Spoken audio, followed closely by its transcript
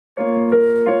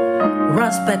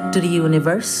Respect to the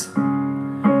universe.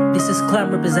 This is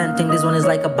Clam representing. This one is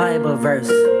like a Bible verse.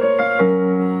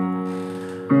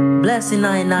 Blessing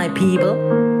I people,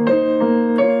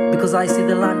 because I see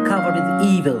the land covered with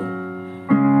evil.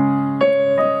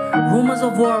 Rumors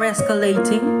of war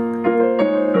escalating,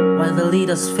 while the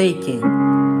leaders faking.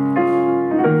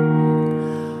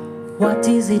 What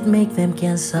is it make them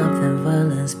can't stop the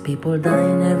violence? People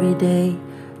dying every day,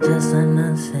 just a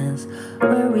nonsense.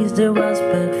 Where is the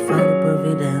respect for the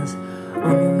providence?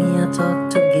 Only me I talk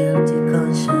to guilty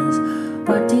conscience.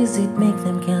 What is it make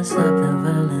them can't stop the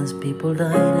violence? People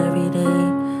dying every day,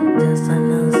 just a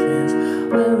nonsense.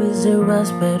 Where is the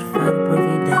respect for the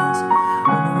providence?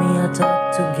 Only me I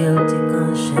talk to guilty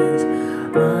conscience.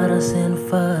 Mothers and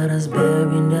fathers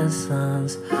burying their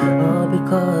sons, all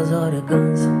because of the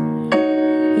guns.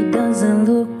 It doesn't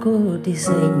look good, this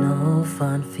ain't no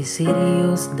fun. For city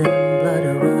use them blood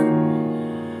run.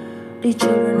 The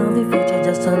children of the future,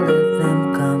 just to let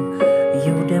them come.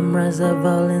 You them rise of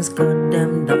violence, cut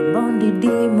them down. Bound the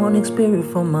demonic spirit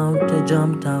from out to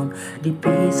jump down. The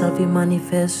peace of he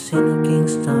manifests in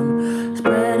Kingston,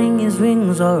 spreading his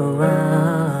wings all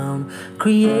around,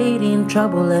 creating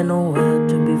trouble and nowhere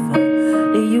to be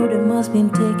found. The youth them must been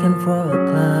taken for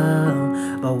a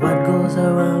clown, but what goes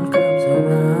around comes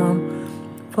around.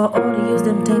 For all the youth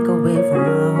them take away from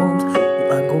our homes,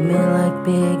 I go me like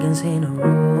pagans in a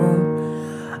room.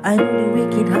 I know the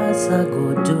wicked hearts are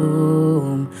go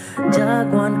doom.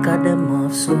 Jaguan cut them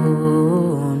off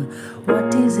soon.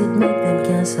 What is it make them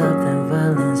can't stop them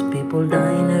violence? People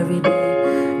dying every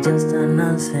day, just a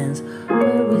nonsense.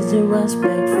 Where is the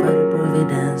respect for the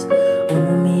providence?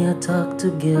 Only me I talk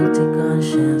to guilty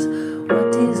conscience.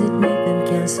 What is it make them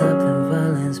can't stop them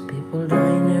violence? People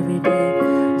dying every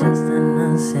day, just a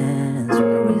nonsense.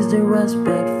 Where is the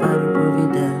respect for the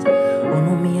providence?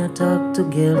 Only me I talk to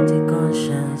guilty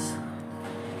conscience.